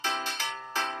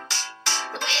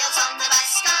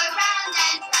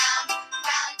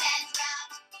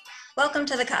Welcome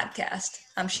to the podcast.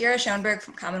 I'm Shira Schoenberg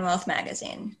from CommonWealth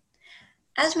Magazine.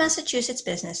 As Massachusetts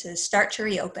businesses start to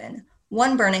reopen,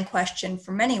 one burning question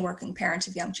for many working parents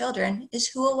of young children is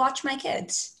who will watch my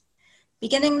kids?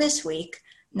 Beginning this week,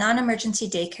 non-emergency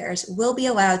daycares will be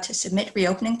allowed to submit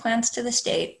reopening plans to the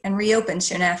state and reopen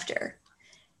soon after.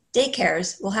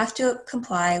 Daycares will have to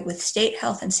comply with state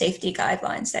health and safety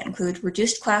guidelines that include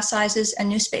reduced class sizes and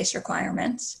new space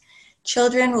requirements.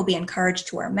 Children will be encouraged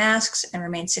to wear masks and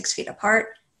remain 6 feet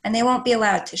apart, and they won't be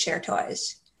allowed to share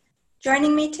toys.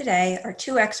 Joining me today are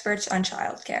two experts on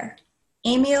childcare.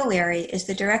 Amy O'Leary is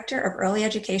the Director of Early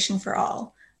Education for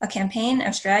All, a campaign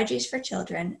of strategies for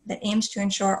children that aims to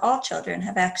ensure all children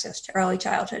have access to early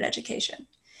childhood education.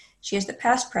 She is the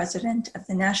past president of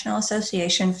the National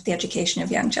Association for the Education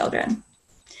of Young Children.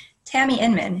 Tammy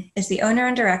Inman is the owner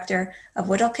and director of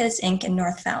Whittle Kids, Inc. in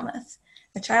North Falmouth,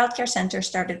 a childcare center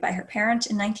started by her parents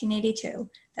in 1982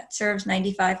 that serves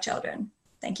 95 children.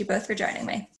 Thank you both for joining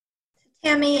me.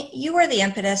 Tammy, you were the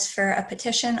impetus for a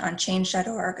petition on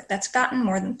change.org that's gotten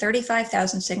more than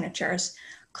 35,000 signatures,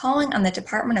 calling on the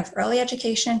Department of Early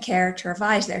Education and Care to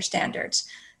revise their standards.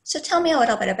 So tell me a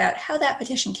little bit about how that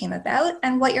petition came about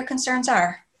and what your concerns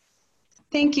are.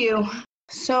 Thank you.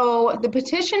 So the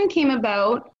petition came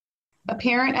about, a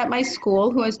parent at my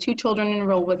school who has two children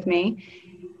enrolled with me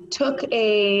took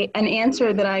an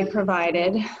answer that I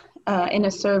provided in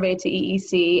a survey to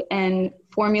EEC and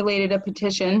formulated a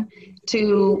petition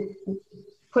to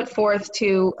put forth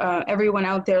to everyone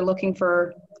out there looking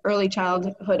for early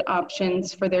childhood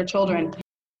options for their children.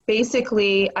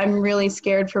 Basically, I'm really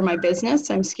scared for my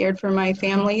business. I'm scared for my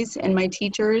families and my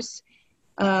teachers.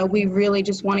 We really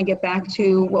just want to get back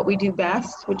to what we do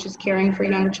best, which is caring for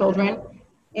young children.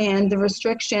 And the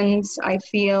restrictions, I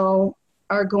feel,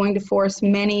 are going to force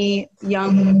many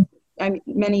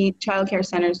childcare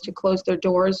centers to close their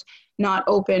doors, not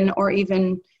open, or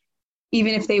even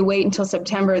if they wait until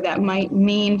September, that might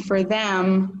mean for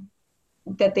them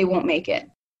that they won't make it.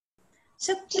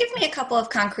 So give me a couple of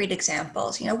concrete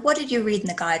examples. What did you read in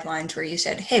the guidelines where you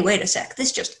said, hey, wait a sec,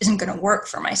 this just isn't going to work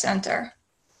for my center?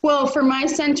 Well, for my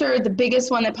center, the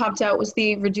biggest one that popped out was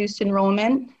the reduced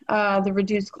enrollment, the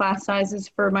reduced class sizes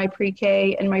for my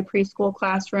pre-K and my preschool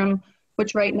classroom,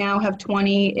 which right now have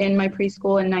 20 in my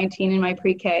preschool and 19 in my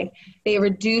pre-K. They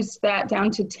reduced that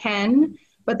down to 10,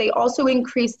 but they also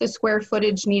increased the square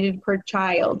footage needed per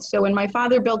child. So when my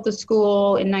father built the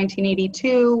school in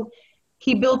 1982,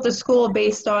 he built the school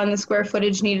based on the square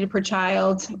footage needed per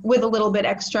child with a little bit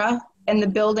extra. And the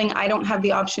building, I don't have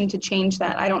the option to change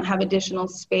that. I don't have additional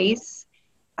space.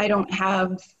 I don't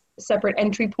have separate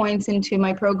entry points into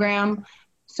my program.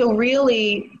 So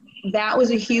really, that was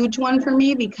a huge one for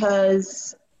me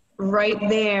because right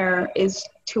there is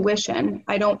tuition.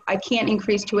 I can't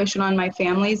increase tuition on my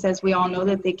families, as we all know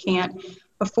that they can't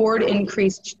afford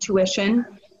increased tuition.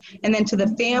 And then to the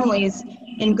families,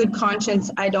 in good conscience,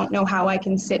 I don't know how I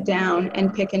can sit down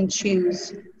and pick and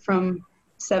choose from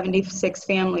 76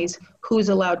 families who's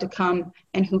allowed to come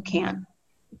and who can't.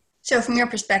 So from your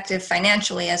perspective,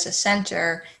 financially as a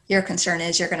center, your concern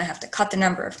is you're going to have to cut the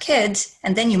number of kids,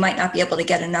 and then you might not be able to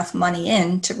get enough money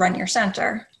in to run your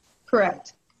center.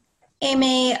 Correct.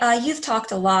 Amy, you've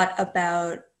talked a lot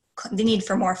about the need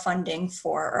for more funding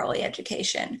for early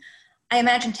education. I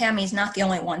imagine Tammy's not the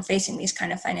only one facing these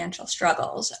kind of financial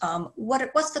struggles.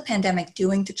 What's the pandemic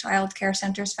doing to child care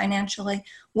centers financially?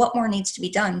 What more needs to be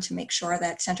done to make sure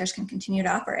that centers can continue to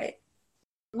operate?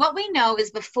 What we know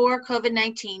is before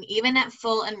COVID-19, even at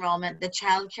full enrollment, the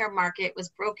childcare market was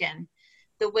broken.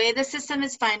 The way the system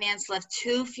is financed left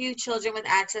too few children with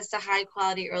access to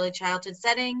high-quality early childhood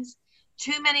settings,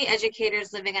 too many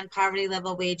educators living on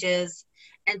poverty-level wages,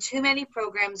 and too many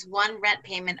programs one rent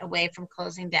payment away from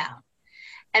closing down.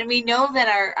 And we know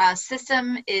that our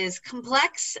system is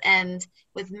complex and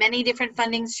with many different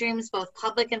funding streams, both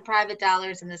public and private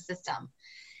dollars in the system.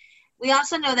 We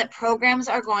also know that programs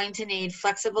are going to need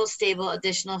flexible, stable,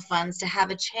 additional funds to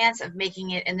have a chance of making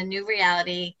it in the new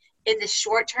reality in the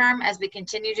short term as we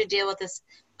continue to deal with this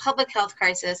public health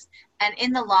crisis, and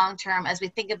in the long term as we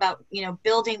think about,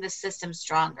 building the system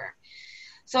stronger.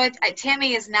 So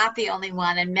Tammy is not the only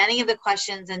one, and many of the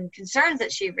questions and concerns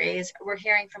that she raised, we're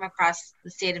hearing from across the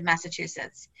state of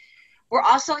Massachusetts. We're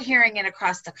also hearing it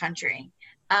across the country.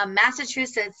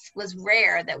 Massachusetts was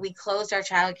rare that we closed our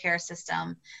child care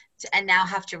system and now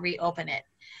have to reopen it.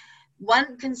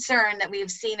 One concern that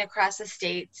we've seen across the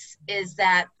states is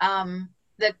that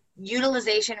the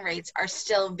utilization rates are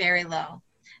still very low,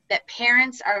 that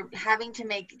parents are having to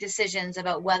make decisions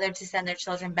about whether to send their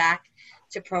children back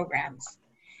to programs.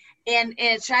 And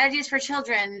Strategies for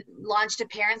Children launched a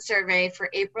parent survey for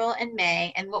April and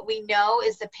May. And what we know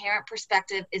is the parent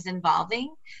perspective is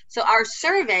evolving. So our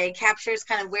survey captures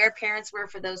kind of where parents were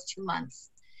for those 2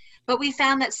 months. But we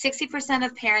found that 60%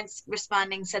 of parents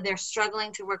responding said they're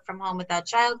struggling to work from home without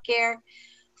childcare.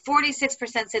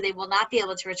 46% said they will not be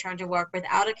able to return to work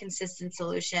without a consistent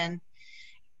solution.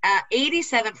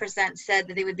 87% said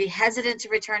that they would be hesitant to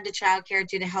return to childcare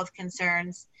due to health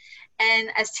concerns. And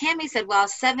as Tammy said, while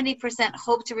 70%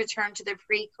 hope to return to their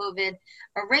pre-COVID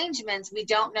arrangements, we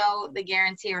don't know the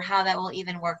guarantee or how that will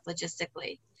even work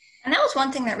logistically. And that was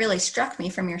one thing that really struck me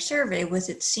from your survey was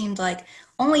it seemed like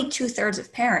only 2/3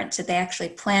 of parents said they actually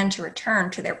planned to return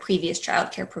to their previous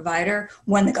childcare provider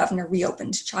when the governor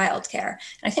reopened childcare.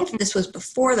 And I think this was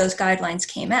before those guidelines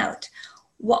came out.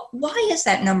 Why is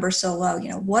that number so low?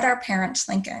 What are parents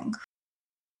thinking?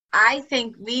 I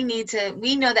think we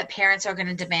know that parents are going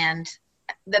to demand,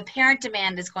 the parent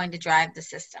demand is going to drive the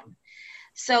system.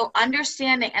 So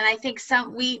understanding, and I think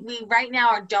we right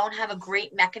now don't have a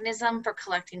great mechanism for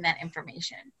collecting that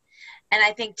information. And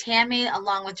I think Tammy,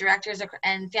 along with directors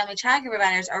and family childcare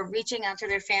providers, are reaching out to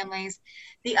their families.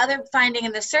 The other finding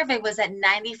in the survey was that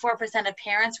 94% of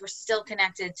parents were still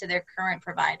connected to their current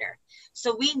provider.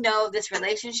 So we know this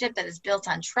relationship that is built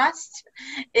on trust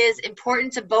is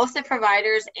important to both the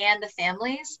providers and the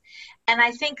families. And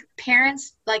I think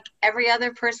parents, like every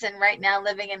other person right now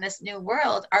living in this new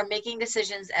world, are making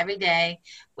decisions every day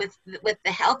with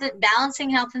the health, balancing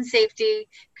health and safety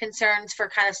concerns for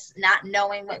kind of not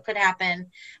knowing what could happen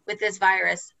with this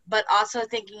virus, but also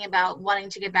thinking about wanting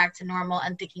to get back to normal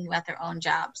and thinking about their own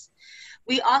jobs.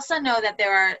 We also know that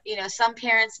there are, some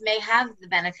parents may have the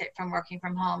benefit from working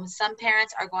from home. Some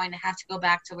parents are going to have to go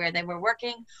back to where they were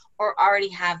working or already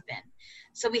have been.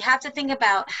 So we have to think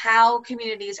about how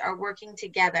communities are working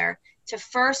together to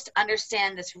first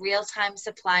understand this real-time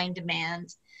supply and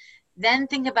demand, then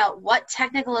think about what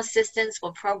technical assistance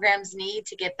will programs need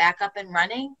to get back up and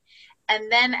running, and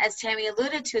then, as Tammy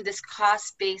alluded to, this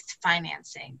cost-based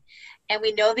financing. And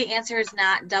we know the answer is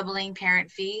not doubling parent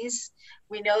fees.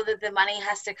 We know that the money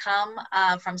has to come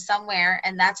from somewhere,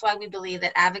 and that's why we believe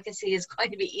that advocacy is going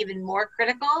to be even more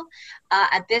critical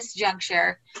at this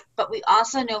juncture. But we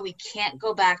also know we can't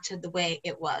go back to the way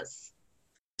it was.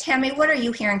 Tammy, what are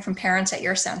you hearing from parents at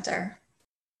your center?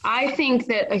 I think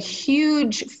that a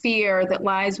huge fear that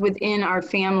lies within our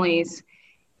families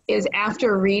is,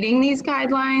 after reading these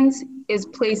guidelines, is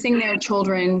placing their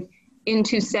children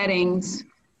into settings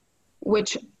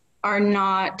which are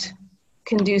not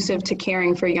conducive to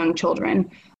caring for young children.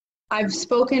 I've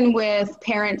spoken with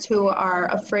parents who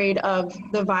are afraid of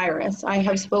the virus. I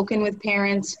have spoken with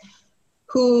parents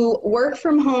who work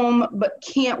from home but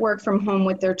can't work from home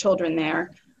with their children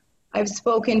there. I've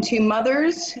spoken to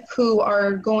mothers who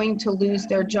are going to lose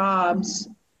their jobs,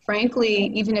 frankly,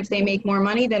 even if they make more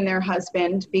money than their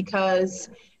husband, because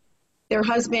their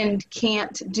husband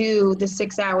can't do the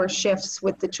 6-hour shifts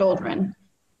with the children.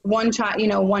 One child,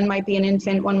 one might be an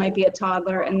infant, one might be a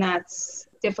toddler, and that's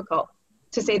difficult,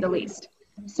 to say the least.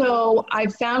 So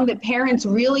I've found that parents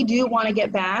really do want to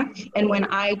get back. And when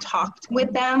I talked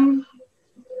with them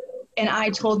and I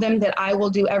told them that I will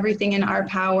do everything in our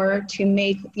power to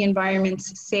make the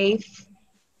environments safe,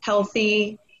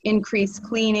 healthy, increase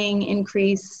cleaning,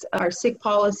 increase our sick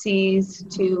policies,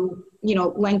 to,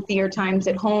 lengthier times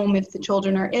at home if the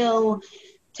children are ill,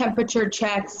 temperature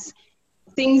checks,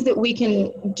 things that we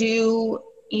can do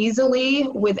easily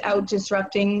without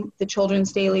disrupting the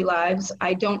children's daily lives.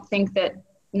 I don't think that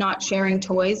not sharing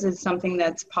toys is something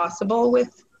that's possible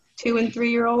with 2 and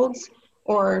 3-year-olds,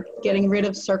 or getting rid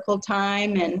of circle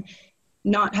time and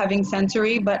not having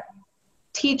sensory, but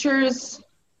teachers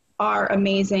are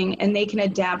amazing and they can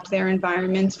adapt their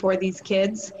environments for these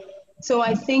kids. So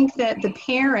I think that the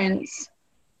parents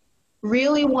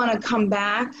really want to come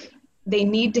back. They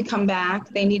need to come back.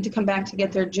 They need to come back to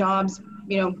get their jobs,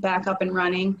 back up and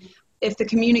running. If the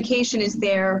communication is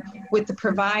there with the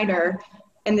provider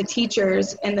and the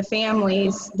teachers and the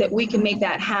families, that we can make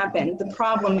that happen. The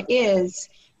problem is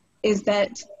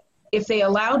that if they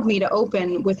allowed me to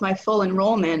open with my full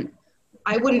enrollment,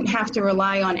 I wouldn't have to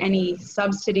rely on any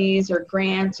subsidies or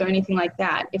grants or anything like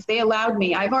that. If they allowed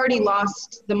me, I've already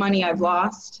lost the money I've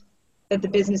lost that the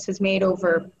business has made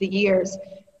over the years,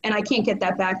 and I can't get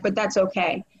that back, but that's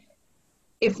okay.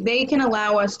 If they can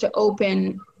allow us to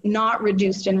open, not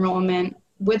reduced enrollment,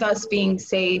 with us being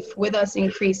safe, with us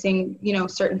increasing,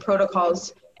 certain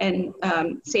protocols and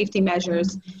safety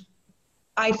measures,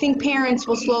 I think parents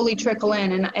will slowly trickle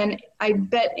in, and I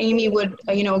bet Amy would,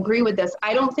 agree with this.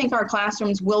 I don't think our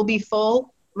classrooms will be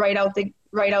full right out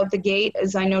the gate,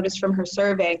 as I noticed from her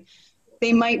survey.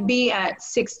 they might be at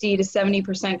 60 to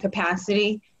 70%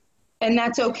 capacity. And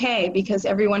that's okay because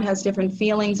everyone has different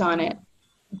feelings on it.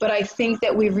 But I think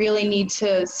that we really need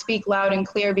to speak loud and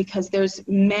clear because there's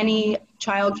many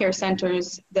childcare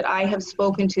centers that I have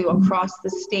spoken to across the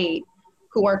state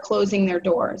who are closing their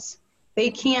doors. They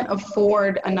can't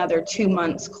afford another 2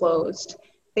 months closed.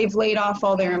 They've laid off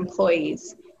all their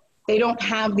employees. They don't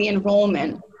have the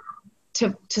enrollment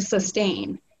to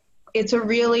sustain. It's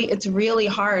really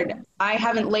hard. I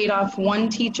haven't laid off one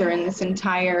teacher in this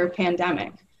entire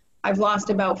pandemic. I've lost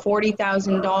about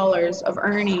 $40,000 of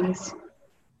earnings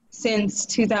since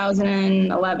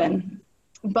 2011.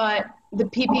 But the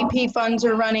PPP funds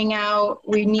are running out.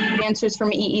 We need answers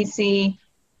from EEC.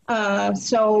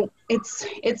 So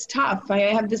it's tough. I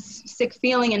have this sick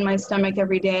feeling in my stomach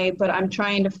every day, but I'm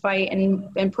trying to fight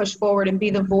and push forward and be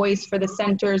the voice for the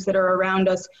centers that are around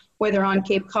us, whether on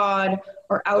Cape Cod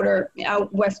or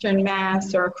out Western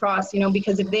Mass or across,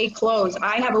 because if they close,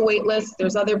 I have a wait list.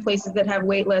 There's other places that have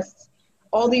wait lists.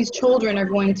 All these children are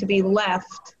going to be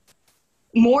left.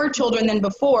 More children than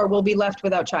before will be left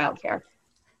without childcare.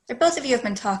 Both of you have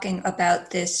been talking about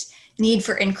this need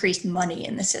for increased money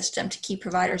in the system to keep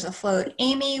providers afloat.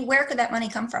 Amy, where could that money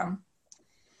come from?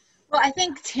 Well, I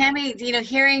think Tammy,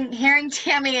 hearing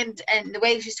Tammy and the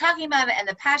way she's talking about it and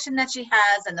the passion that she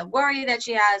has and the worry that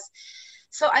she has.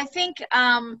 So I think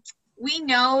we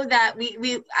know that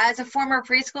we as a former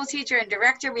preschool teacher and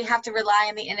director, we have to rely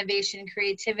on the innovation,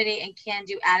 creativity, and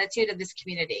can-do attitude of this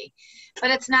community.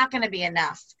 But it's not going to be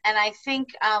enough. And I think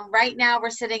right now we're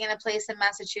sitting in a place in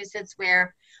Massachusetts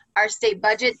where our state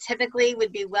budget typically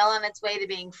would be well on its way to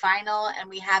being final, and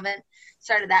we haven't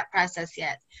started that process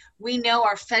yet. We know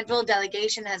our federal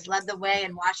delegation has led the way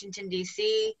in Washington,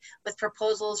 D.C. with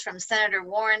proposals from Senator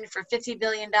Warren for $50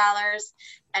 billion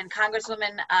and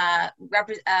Congresswoman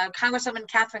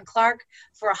Catherine Clark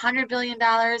for $100 billion.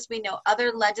 We know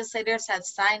other legislators have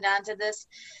signed on to this.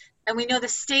 And we know the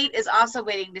state is also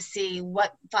waiting to see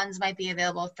what funds might be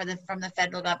available from the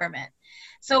federal government.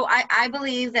 So I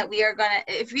believe that we are going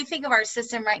to, if we think of our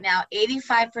system right now,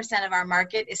 85% of our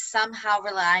market is somehow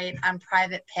reliant on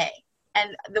private pay.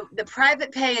 And the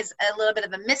private pay is a little bit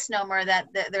of a misnomer that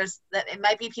it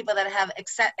might be people that have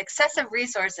excessive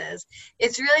resources.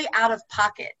 It's really out of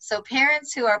pocket. So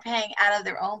parents who are paying out of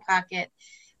their own pocket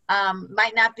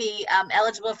might not be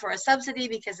eligible for a subsidy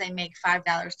because they make $5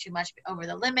 too much over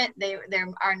the limit. There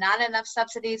are not enough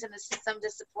subsidies in the system to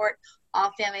support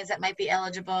all families that might be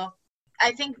eligible.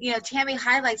 I think, Tammy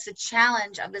highlights the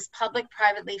challenge of this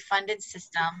public-privately funded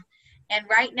system. And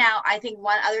right now, I think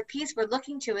one other piece we're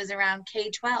looking to is around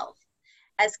K-12.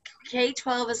 As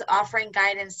K-12 is offering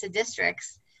guidance to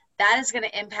districts, that is going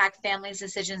to impact families'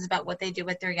 decisions about what they do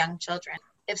with their young children.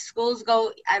 If schools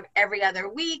go every other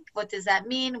week, what does that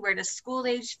mean? Where does school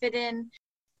age fit in?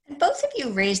 And both of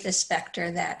you raised the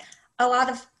specter that a lot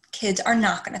of kids are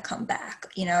not going to come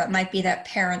back. It might be that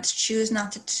parents choose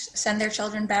not to send their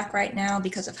children back right now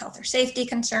because of health or safety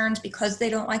concerns, because they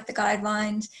don't like the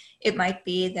guidelines. It might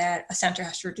be that a center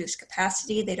has to reduce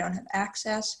capacity, they don't have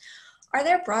access. Are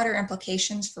there broader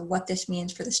implications for what this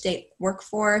means for the state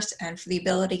workforce and for the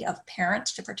ability of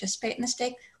parents to participate in the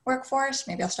state workforce?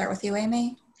 Maybe I'll start with you,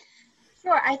 Amy.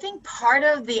 Sure. I think part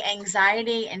of the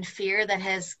anxiety and fear that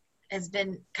has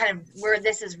been kind of where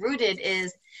this is rooted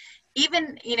is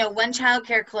even, when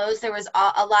childcare closed, there was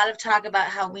a lot of talk about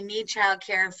how we need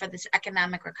childcare for this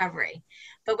economic recovery.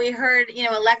 But we heard,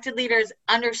 elected leaders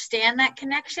understand that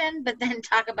connection, but then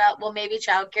talk about, well, maybe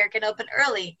childcare can open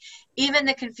early. Even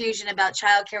the confusion about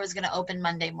childcare was going to open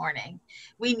Monday morning.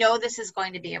 We know this is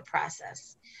going to be a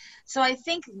process. So I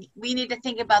think we need to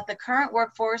think about the current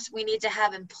workforce. We need to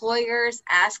have employers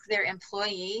ask their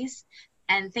employees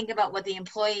and think about what the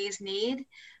employees need.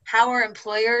 How are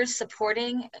employers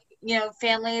supporting,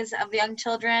 families of young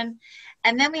children?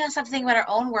 And then we also have to think about our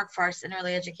own workforce in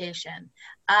early education,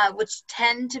 which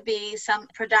tend to be some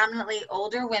predominantly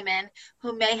older women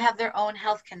who may have their own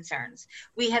health concerns.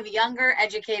 We have younger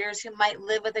educators who might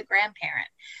live with a grandparent.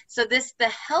 So the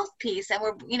health piece, and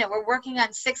we're working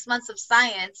on 6 months of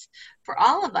science for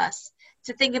all of us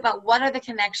to think about what are the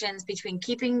connections between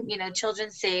keeping,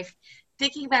 children safe,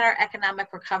 thinking about our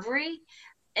economic recovery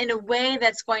in a way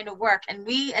that's going to work. And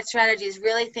we at Strategies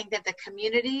really think that the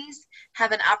communities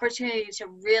have an opportunity to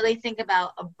really think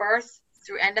about a birth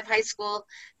through end of high school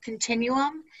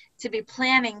continuum to be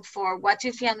planning for what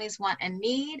do families want and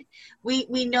need. We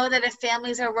know that if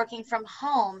families are working from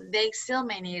home, they still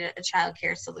may need a child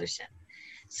care solution.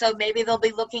 So maybe they'll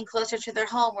be looking closer to their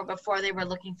home where before they were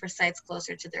looking for sites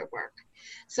closer to their work.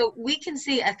 So we can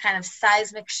see a kind of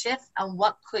seismic shift on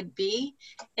what could be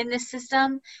in this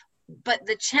system. but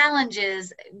the challenge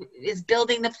is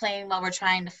building the plane while we're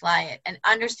trying to fly it, and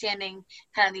understanding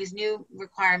kind of these new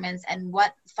requirements and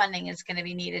what funding is going to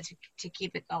be needed to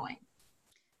keep it going.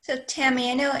 So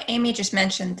Tammy, I know Amy just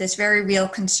mentioned this very real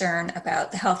concern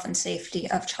about the health and safety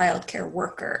of childcare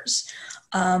workers.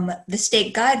 The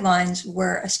state guidelines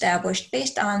were established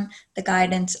based on the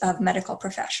guidance of medical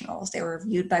professionals. They were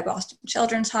reviewed by Boston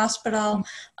Children's Hospital.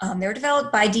 They were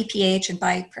developed by DPH and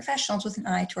by professionals with an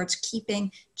eye towards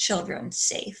keeping children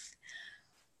safe.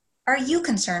 Are you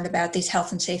concerned about these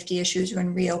health and safety issues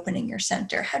when reopening your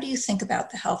center? How do you think about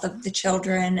the health of the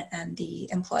children and the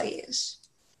employees?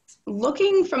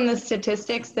 Looking from the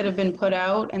statistics that have been put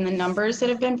out and the numbers that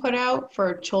have been put out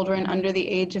for children under the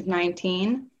age of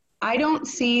 19, I don't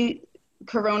see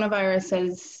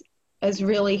coronavirus as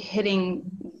really hitting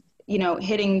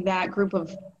that group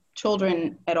of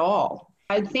children at all.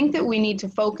 I think that we need to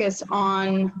focus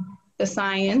on the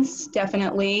science,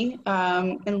 definitely,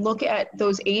 and look at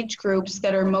those age groups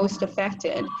that are most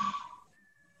affected.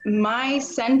 My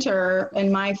center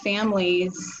and my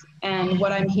families, and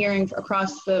what I'm hearing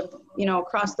across the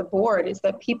board, is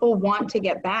that people want to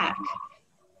get back.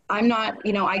 I'm not,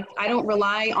 I don't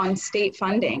rely on state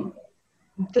funding.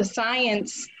 The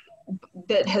science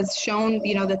that has shown,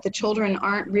 that the children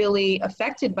aren't really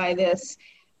affected by this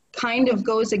kind of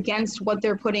goes against what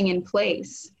they're putting in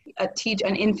place.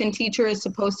 An infant teacher is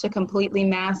supposed to completely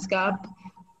mask up,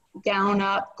 gown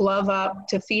up, glove up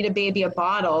to feed a baby a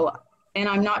bottle. And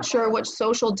I'm not sure what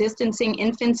social distancing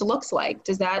infants looks like.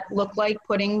 Does that look like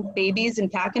putting babies in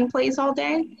pack and plays all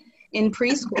day? In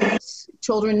preschools,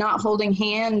 children not holding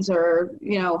hands or,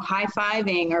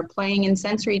 high-fiving or playing in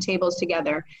sensory tables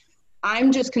together.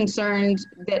 I'm just concerned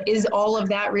that is all of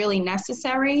that really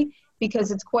necessary?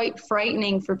 Because it's quite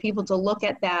frightening for people to look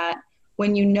at that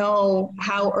when you know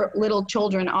how little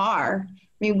children are. I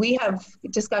mean, we have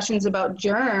discussions about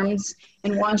germs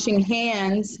and washing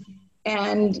hands,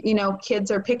 and kids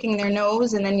are picking their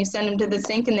nose, and then you send them to the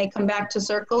sink and they come back to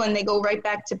circle and they go right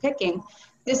back to picking.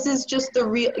 This is just the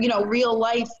real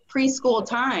life preschool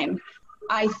time.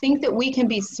 I think that we can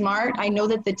be smart. I know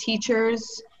that the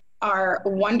teachers are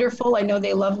wonderful. I know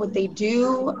they love what they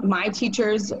do. My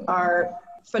teachers are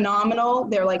phenomenal.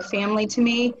 They're like family to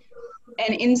me.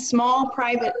 And in small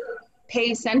private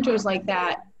pay centers like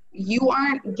that, you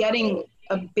aren't getting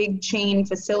a big chain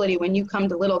facility when you come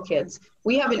to Little Kids.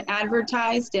 We haven't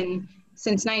advertised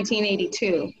since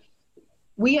 1982.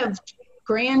 We have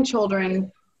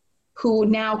grandchildren who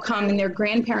now come, and their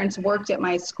grandparents worked at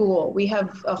my school. We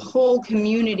have a whole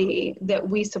community that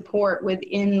we support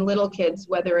within Little Kids,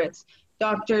 whether it's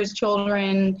doctors,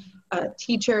 children,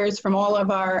 teachers from all of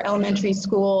our elementary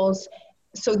schools.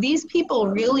 So these people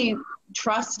really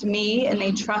trust me, and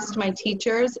they trust my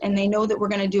teachers, and they know that we're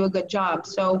going to do a good job.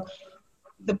 So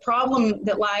the problem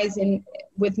that lies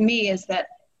with me is that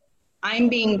I'm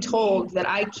being told that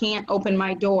I can't open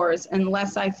my doors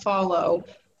unless I follow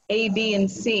A, B, and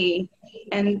C,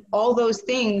 and all those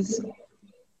things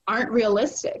aren't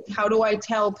realistic. How do I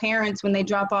tell parents when they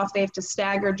drop off they have to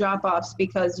stagger drop-offs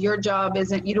because your job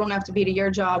you don't have to be to your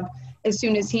job as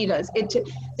soon as he does?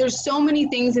 There's so many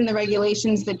things in the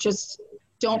regulations that just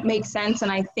don't make sense,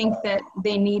 and I think that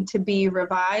they need to be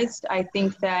revised. I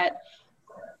think that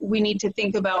we need to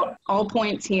think about all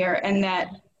points here, and that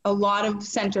a lot of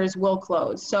centers will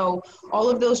close. So all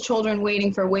of those children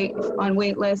waiting on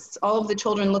wait lists, all of the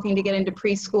children looking to get into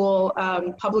preschool,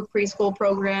 public preschool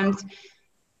programs,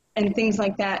 and things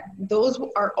like that, those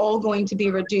are all going to be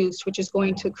reduced, which is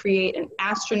going to create an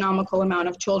astronomical amount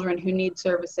of children who need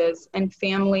services. And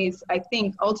families, I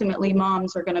think ultimately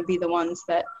moms are going to be the ones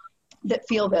that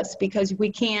feel this, because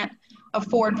we can't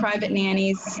afford private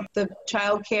nannies. The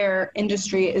childcare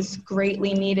industry is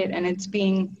greatly needed, and it's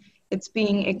being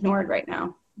ignored right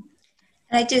now.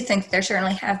 And I do think there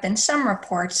certainly have been some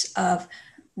reports of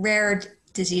rare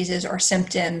diseases or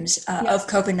symptoms of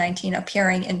COVID-19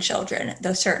 appearing in children,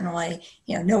 though certainly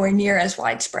nowhere near as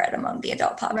widespread among the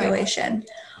adult population.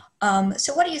 Right.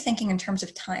 So what are you thinking in terms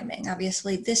of timing?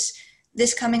 Obviously,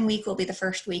 this coming week will be the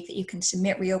first week that you can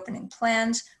submit reopening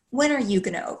plans. When are you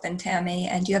going to open, Tammy?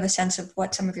 And do you have a sense of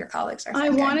what some of your colleagues are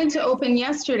thinking? I wanted to open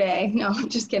yesterday. No, I'm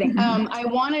just kidding. I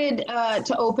wanted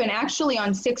to open actually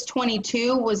on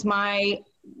 6/22 was my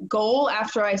goal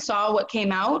after I saw what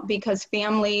came out, because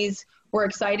families were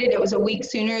excited. It was a week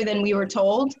sooner than we were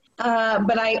told.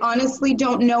 But I honestly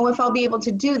don't know if I'll be able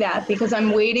to do that, because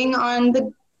I'm waiting on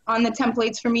the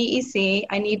templates from EEC.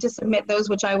 I need to submit those,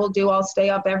 which I will do. I'll stay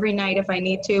up every night if I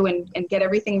need to and get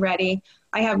everything ready.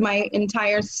 I have my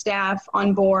entire staff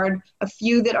on board, a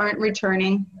few that aren't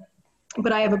returning.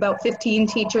 but I have about 15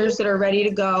 teachers that are ready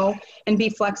to go and be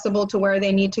flexible to where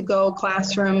they need to go.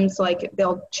 Classrooms, like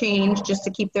they'll change just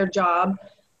to keep their job.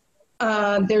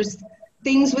 There's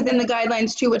things within the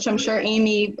guidelines too, which I'm sure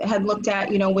Amy had looked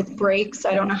at, with breaks.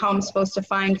 I don't know how I'm supposed to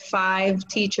find 5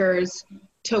 teachers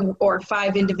or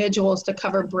 5 individuals to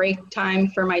cover break time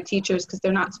for my teachers, because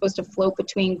they're not supposed to float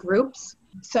between groups.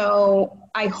 So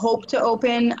I hope to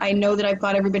open. I know that I've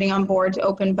got everybody on board to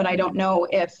open, but I don't know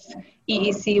if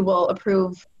EEC will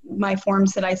approve my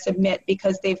forms that I submit,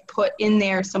 because they've put in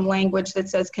there some language that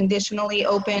says conditionally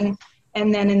open,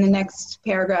 and then in the next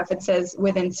paragraph it says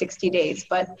within 60 days,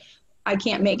 but I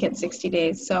can't make it 60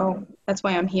 days, so that's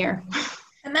why I'm here.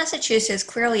 And Massachusetts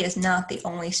clearly is not the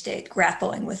only state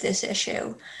grappling with this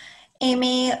issue.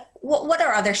 Amy, what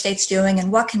are other states doing,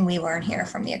 and what can we learn here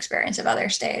from the experience of other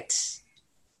states?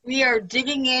 We are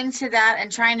digging into that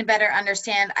and trying to better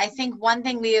understand. I think one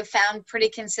thing we have found pretty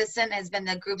consistent has been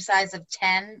the group size of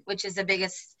 10, which is a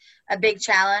big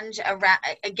challenge.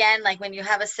 Again, like when you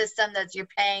have a system that you're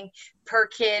paying per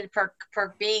kid,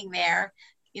 per being there,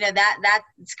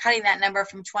 that's cutting that number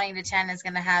from 20 to 10 is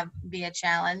going to be a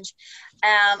challenge.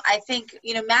 I think,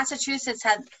 Massachusetts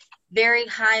had very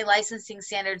high licensing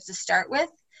standards to start with.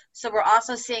 So we're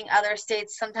also seeing other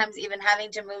states sometimes even having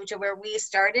to move to where we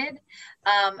started,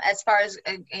 as far as,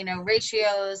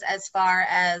 ratios, as far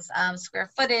as square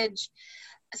footage.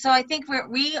 So I think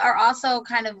we are also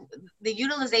kind of, the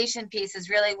utilization piece is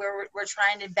really where we're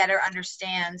trying to better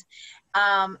understand.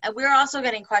 And we're also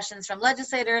getting questions from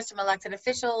legislators, from elected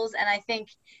officials. And I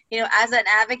think, as an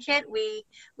advocate, we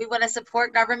want to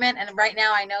support government. And right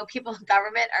now I know people in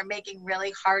government are making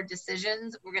really hard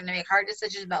decisions. We're going to make hard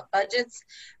decisions about budgets.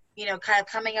 Kind of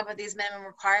coming up with these minimum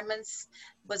requirements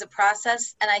was a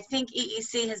process. And I think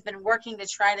EEC has been working to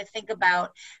try to think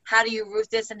about how do you root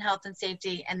this in health and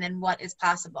safety, and then what is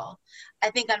possible. I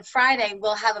think on Friday,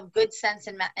 we'll have a good sense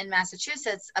in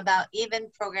Massachusetts about even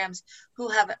programs who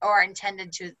have or are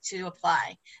intended to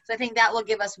apply. So I think that will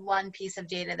give us one piece of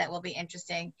data that will be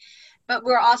interesting. But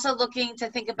we're also looking to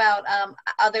think about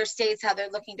other states, how they're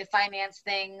looking to finance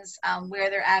things, where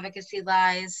their advocacy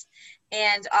lies,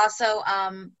 and also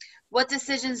what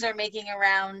decisions they're making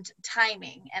around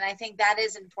timing. And I think that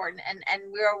is important. And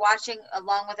we are watching,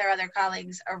 along with our other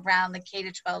colleagues, around the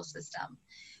K-12 system.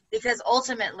 Because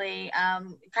ultimately,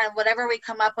 kind of whatever we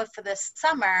come up with for this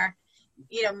summer,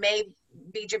 may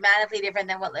be dramatically different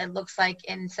than what it looks like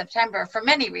in September for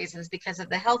many reasons, because of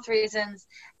the health reasons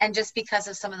and just because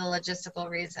of some of the logistical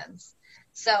reasons.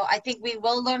 So I think we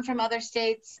will learn from other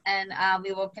states, and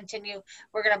we will continue.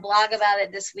 We're going to blog about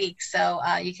it this week, so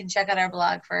you can check out our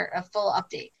blog for a full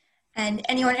update. And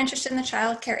anyone interested in the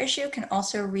childcare issue can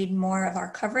also read more of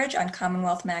our coverage on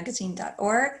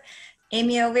CommonWealthMagazine.org.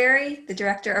 Amy O'Leary, the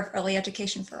Director of Early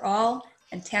Education for All,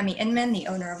 and Tammy Inman, the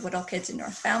owner of Little Kids in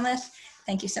North Falmouth,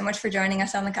 thank you so much for joining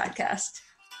us on the podcast.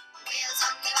 Wheels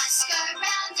on the bus go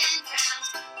round.